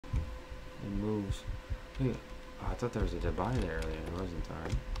It moves. Look. Oh, I thought there was a dead body there earlier. There wasn't,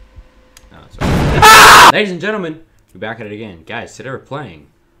 alright. No, it's alright. Ah! Ladies and gentlemen, we're back at it again. Guys, today we're playing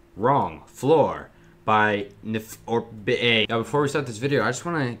Wrong Floor by Nif. Now, before we start this video, I just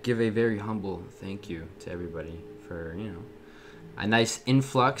want to give a very humble thank you to everybody for, you know, a nice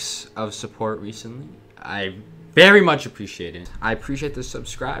influx of support recently. I very much appreciate it. I appreciate the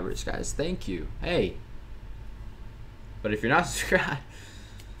subscribers, guys. Thank you. Hey. But if you're not subscribed...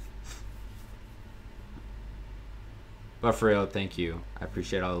 But for real, thank you. I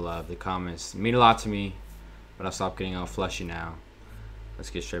appreciate all the love, the comments. They mean a lot to me, but I'll stop getting all fleshy now. Let's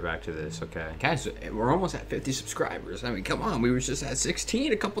get straight back to this, okay? Guys, we're almost at 50 subscribers. I mean, come on. We were just at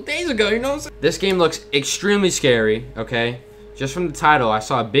 16 a couple days ago, you know what I'm saying? This game looks extremely scary, okay? Just from the title, I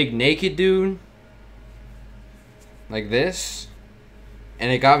saw a big naked dude like this,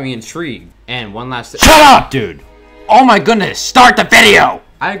 and it got me intrigued. And one last thing. Shut up, dude! Oh my goodness, start the video!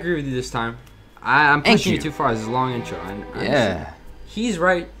 I agree with you this time. I'm pushing you too far. This is a long intro. Yeah. He's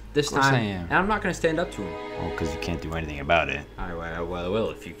right this time. I am. And I'm not going to stand up to him. Oh, because you can't do anything about it. Alright, well, I will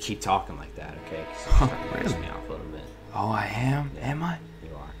if you keep talking like that, okay? Piss me off a little bit. Oh, I am? Yeah. Am I?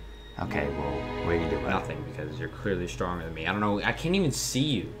 You are. Okay, well, what do you do about Nothing, because you're clearly stronger than me. I don't know. I can't even see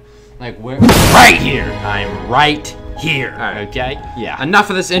you. Like, where? Right here! I'm right here. Alright. Okay? Yeah.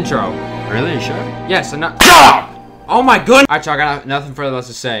 Enough of this intro. Really? Sure? Yes, enough. Shut up! Oh my goodness! Alright, y'all, I got nothing further else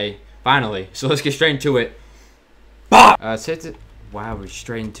to say. Finally. So let's get straight into it. Sit it. Wow, we're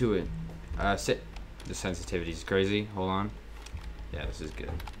straight into it. Sit. The sensitivity is crazy. Hold on. Yeah, this is good.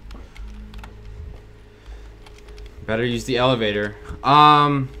 Better use the elevator.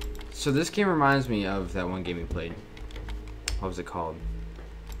 So this game reminds me of that one game we played. What was it called?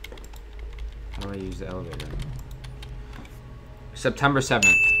 How do I use the elevator? September 7th.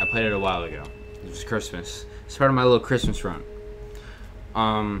 I played it a while ago. It was Christmas. It's part of my little Christmas run.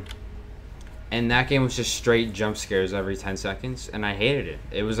 And that game was just straight jump scares every 10 seconds, and I hated it.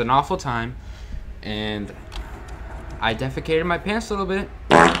 It was an awful time, and I defecated my pants a little bit.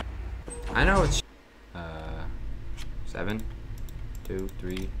 I know it's 7, 2,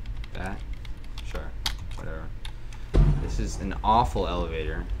 3, that. Sure, whatever. This is an awful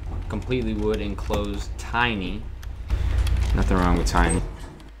elevator. Completely wood enclosed, tiny. Nothing wrong with tiny.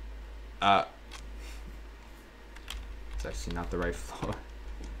 It's actually not the right floor.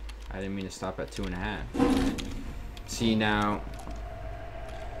 I didn't mean to stop at 2.5. See now.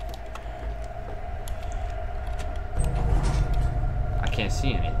 I can't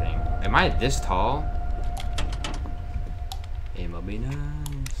see anything. Am I this tall? It will be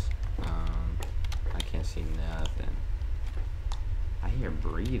nice. I can't see nothing. I hear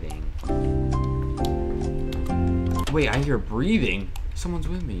breathing. Wait, I hear breathing? Someone's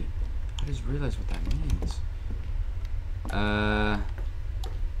with me. I just realized what that means.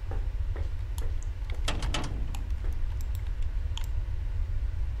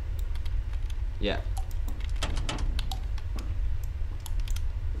 Yeah.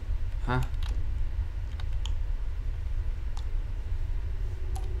 Huh?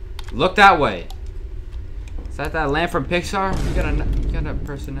 Look that way. Is that lamp from Pixar? You got a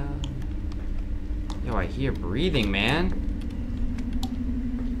personality. Yo, I hear breathing, man.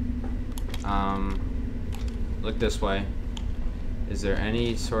 Look this way. Is there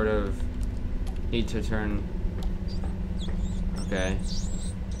any sort of need to turn? Okay.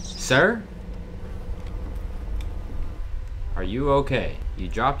 Sir? Are you okay? You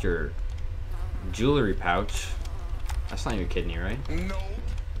dropped your jewelry pouch. That's not your kidney, right? No.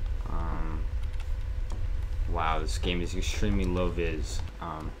 Wow, this game is extremely low vis.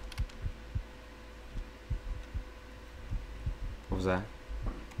 What was that?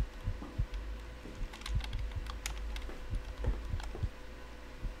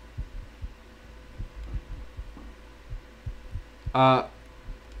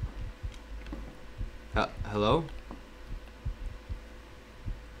 Hello?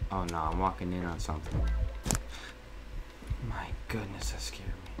 Oh no, I'm walking in on something. My goodness, that scared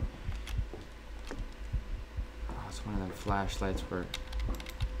me. Oh, it's one of them flashlights where it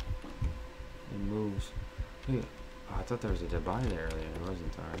moves. Look. Oh, I thought there was a dead body there earlier. There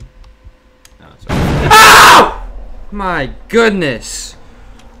wasn't, alright. No, it's alright. Oh! My goodness!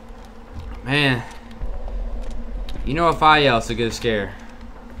 Man. You know if I yell, it's a good scare.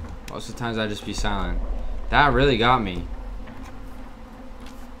 Most of the times I just be silent. That really got me.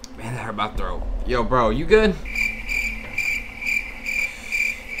 Man, that hurt my throat. Yo, bro, you good?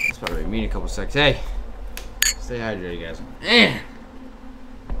 That's probably me in a couple seconds. Hey, stay hydrated, guys.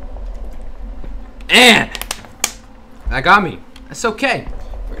 And that got me. That's okay.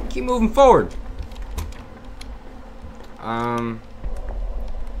 We're gonna keep moving forward.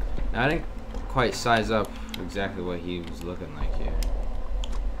 I didn't quite size up exactly what he was looking like here.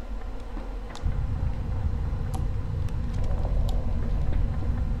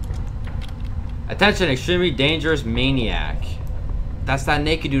 Attention, extremely dangerous maniac. That's that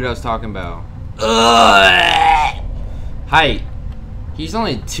naked dude I was talking about. Ugh! Height. He's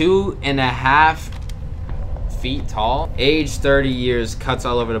only 2.5 feet tall. Age 30 years, cuts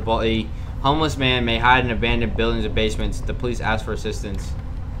all over the body. Homeless man may hide in abandoned buildings or basements. The police ask for assistance.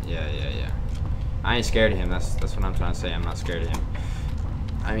 Yeah. I ain't scared of him. That's what I'm trying to say. I'm not scared of him.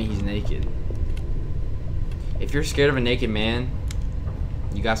 I mean, he's naked. If you're scared of a naked man,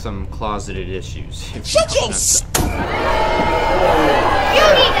 you got some closeted issues. Shut your You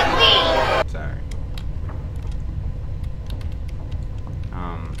need to leave! Sorry.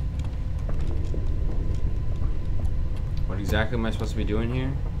 What exactly am I supposed to be doing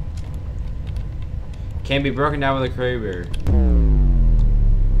here? Can be broken down with a crowbar.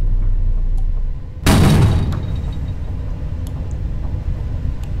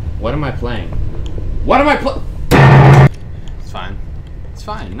 What am I playing? What am I It's fine. It's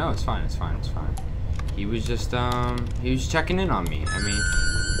fine. No, it's fine. It's fine. It's fine. He was just he was checking in on me. I mean,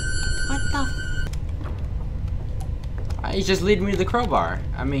 what the he's just leading me to the crowbar.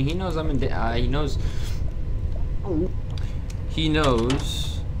 I mean, he knows I'm in he knows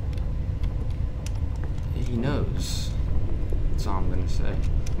he knows that's all I'm gonna say.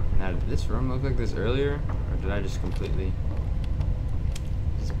 Now, did this room look like this earlier, or did I just completely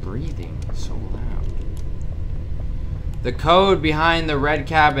breathing so loud? The code behind the red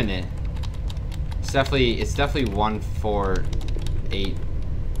cabinet. It's definitely 1480.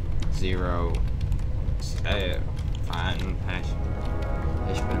 Fine.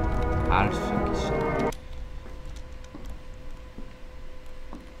 Ich bin hartfisch.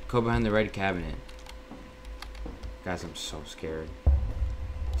 Code behind the red cabinet. Guys, I'm so scared.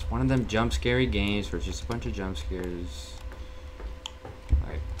 It's one of them jump scary games where it's just a bunch of jump scares.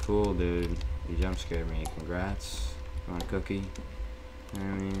 Like, cool, dude. You jump scared me. Congrats. You want a cookie? You know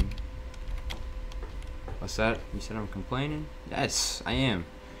what I mean? What's that? You said I'm complaining? Yes, I am.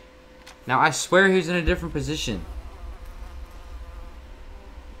 Now, I swear he was in a different position.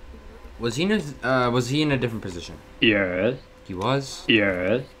 Was he in a different position? Yes. He was?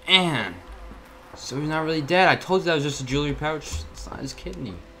 Yes. Man. So he's not really dead. I told you that was just a jewelry pouch. It's not his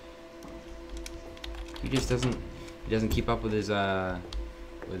kidney. He just doesn't keep up with his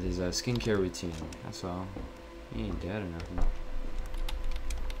skincare routine. That's all. He ain't dead or nothing.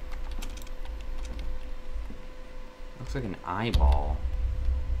 Looks like an eyeball.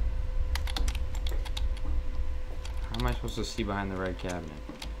 How am I supposed to see behind the red cabinet?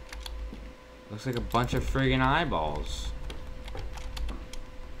 Looks like a bunch of friggin' eyeballs.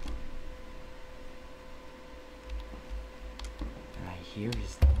 And I hear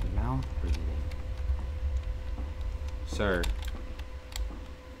his mouth breathing. Sir.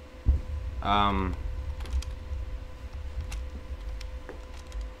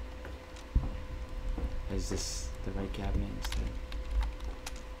 Is this the right cabinet instead?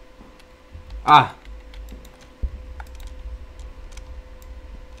 Ah!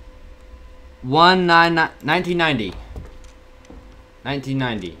 1990.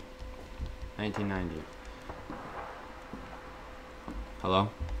 1990. Hello?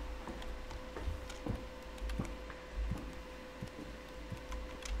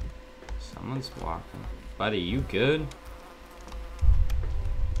 Someone's walking. Buddy, you good?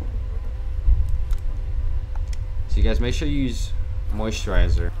 So you guys make sure you use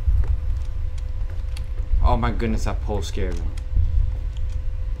moisturizer. Oh my goodness, that pole scared me.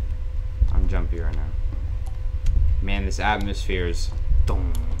 I'm jumpy right now. Man, this atmosphere is you know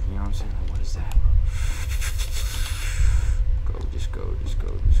what I'm saying? Like, what is that? Just go.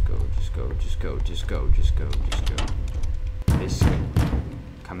 This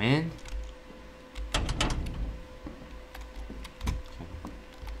come in.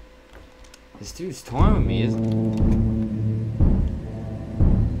 This dude's toying with me, isn't he?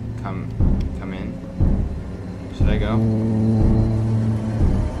 Come in. Should I go?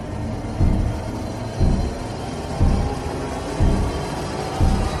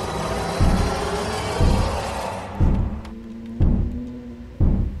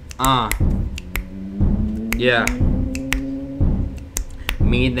 Yeah.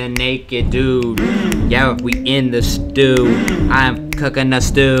 Me the naked dude. Yeah, we in the stew. I'm cooking a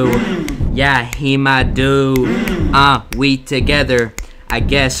stew. Yeah, he my dude. We together. I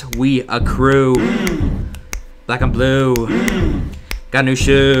guess we a crew. Black and blue. Got a new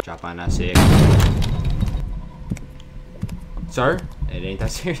shoe. Drop on that sick. Sir? It ain't that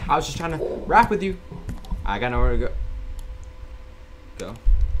serious. I was just trying to rap with you. I got nowhere to go.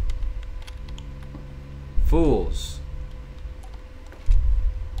 Fools.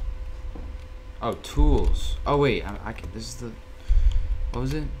 Oh, tools. Oh wait, I can. This is the. What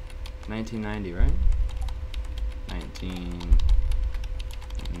was it? 1990, right?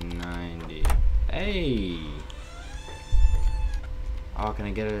 1990. Hey. Oh, can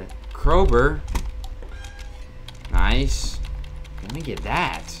I get a crowbar? Nice. Let me get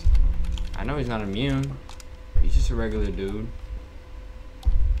that. I know he's not immune. He's just a regular dude.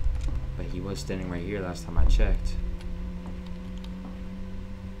 But he was standing right here last time I checked.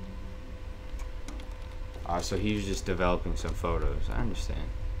 So he was just developing some photos. I understand.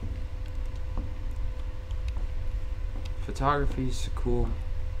 Photography's a cool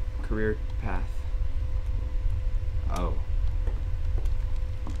career path. Oh.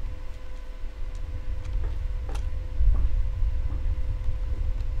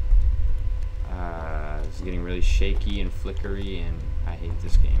 It's getting really shaky and flickery, and I hate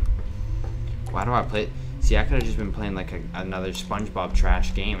this game. Why do I play? See, I could have just been playing like another SpongeBob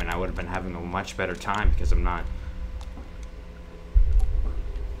trash game, and I would have been having a much better time because I'm not.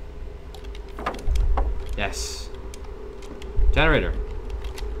 Yes. Generator.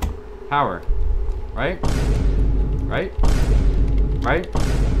 Power. Right? Right? Right?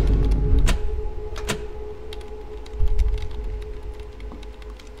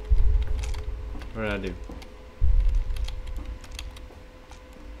 What did I do?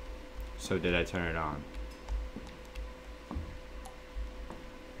 So did I turn it on?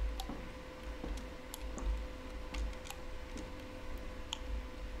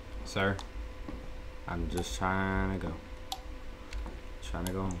 Sir, I'm just trying to go. Trying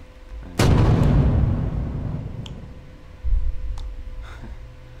to go home.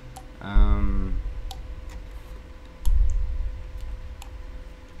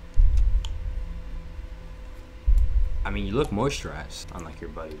 I mean, you look moisturized, unlike your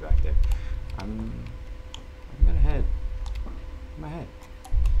buddy back there. I'm gonna head. My head.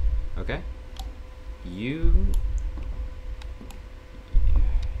 Okay. You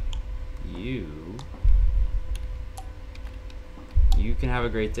can have a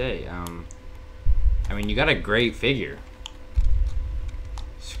great day. I mean, you got a great figure.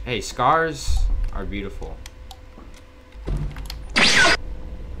 Hey, scars are beautiful.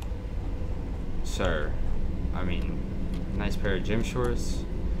 Sir, I mean, nice pair of gym shorts.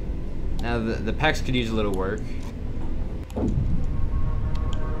 Now the pecs could use a little work. I'm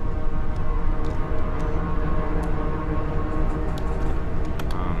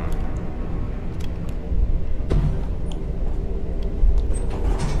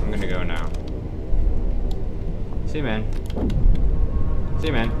gonna go now. See you, man. See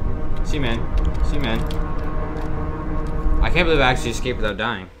you, man. See you, man. See you, man. I can't believe I actually escaped without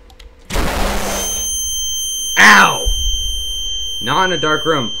dying. Ow! Not in a dark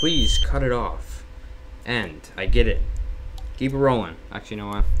room. Please cut it off. End. I get it. Keep it rolling. Actually, you know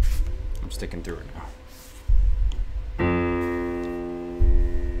what? I'm sticking through it now.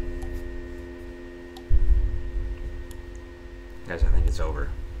 Guys, I think it's over.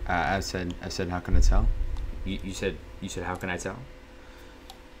 I said, how can I tell? You said, how can I tell?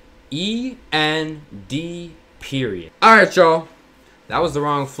 E-N-D period. Alright, y'all. That was the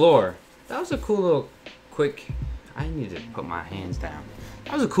wrong floor. That was a cool little quick. I need to put my hands down.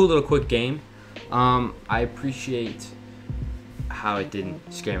 That was a cool little quick game. I appreciate how it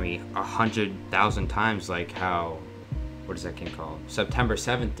didn't scare me 100,000 times like how, what is that game called? September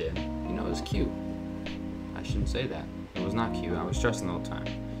 7th did. You know, it was cute. I shouldn't say that. It was not cute. I was stressing the whole time.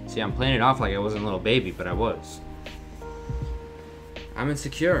 See, I'm playing it off like I wasn't a little baby, but I was. I'm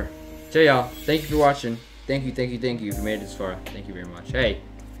insecure. So y'all, thank you for watching. Thank you if you made it this far. Thank you very much. Hey,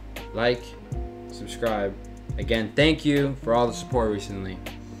 like, subscribe. Again, thank you for all the support recently.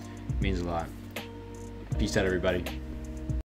 It means a lot. Peace out, everybody.